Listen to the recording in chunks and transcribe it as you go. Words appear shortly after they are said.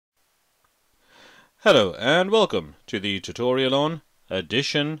Hello and welcome to the tutorial on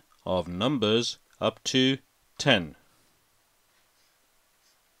addition of numbers up to 10.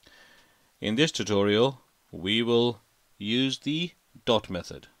 In this tutorial we will use the dot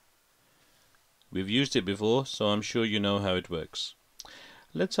method. We've used it before, so I'm sure you know how it works.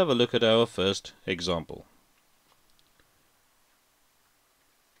 Let's have a look at our first example.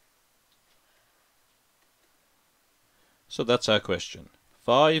 So that's our question.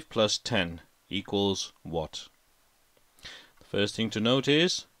 5 plus 10 equals what? The first thing to note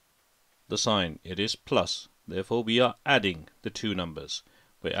is the sign. It is plus. Therefore we are adding the two numbers.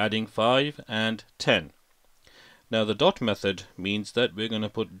 We're adding 5 and 10. Now the dot method means that we're going to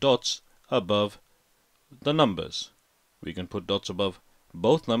put dots above the numbers. We can put dots above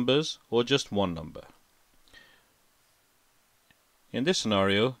both numbers or just one number. In this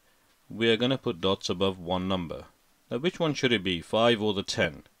scenario we are going to put dots above one number. Now which one should it be, 5 or the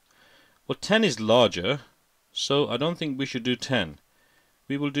 10? Well, 10 is larger, so I don't think we should do 10.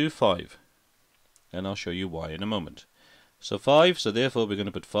 We will do 5. And I'll show you why in a moment. So 5, so therefore we're going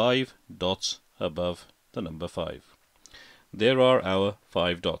to put 5 dots above the number 5. There are our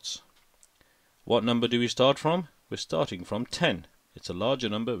 5 dots. What number do we start from? We're starting from 10. It's a larger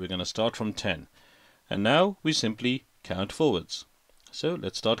number, we're going to start from 10. And now we simply count forwards. So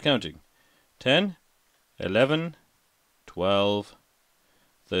let's start counting. 10, 11, 12,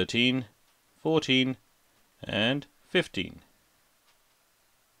 13, 14, and 15.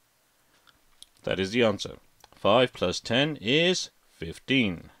 That is the answer. 5 plus 10 is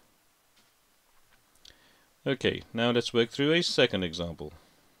 15. Okay, now let's work through a second example.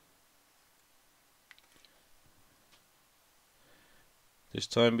 This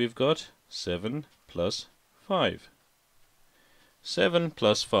time we've got 7 plus 5. 7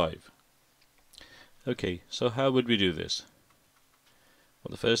 plus 5. Okay, so how would we do this?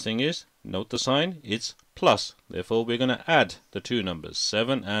 Well, the first thing is, note the sign, it's plus. Therefore we're going to add the two numbers,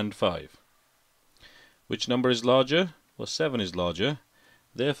 7 and 5. Which number is larger? Well, 7 is larger.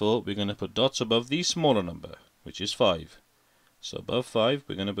 Therefore we're going to put dots above the smaller number, which is 5. So above 5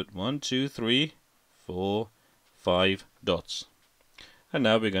 we're going to put 1, 2, 3, 4, 5 dots. And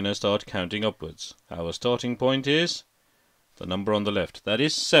now we're going to start counting upwards. Our starting point is the number on the left. That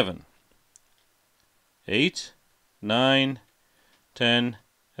is 7. 8, 9, 10,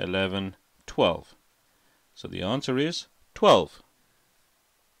 11, 12. So the answer is 12.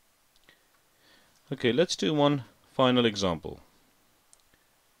 Okay, let's do one final example.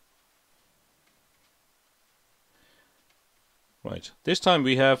 Right, this time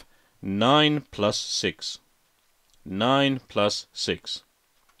we have 9 plus 6. 9 plus 6.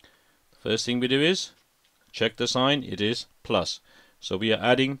 The first thing we do is check the sign, it is plus. So we are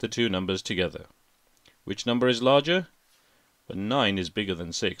adding the two numbers together. Which number is larger? But 9 is bigger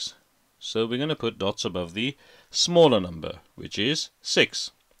than 6. So we're going to put dots above the smaller number, which is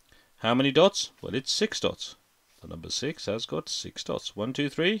 6. How many dots? Well, it's 6 dots. The number 6 has got 6 dots. 1, 2,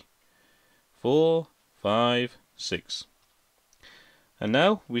 3, 4, 5, 6. And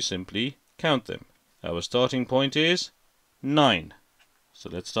now we simply count them. Our starting point is 9. So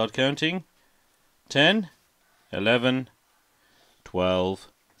let's start counting. 10, 11, 12,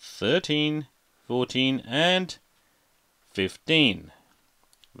 13, 14, and 15.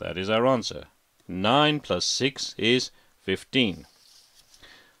 That is our answer. 9 plus 6 is 15.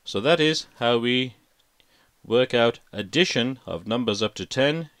 So that is how we work out addition of numbers up to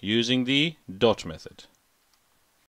 10 using the dot method.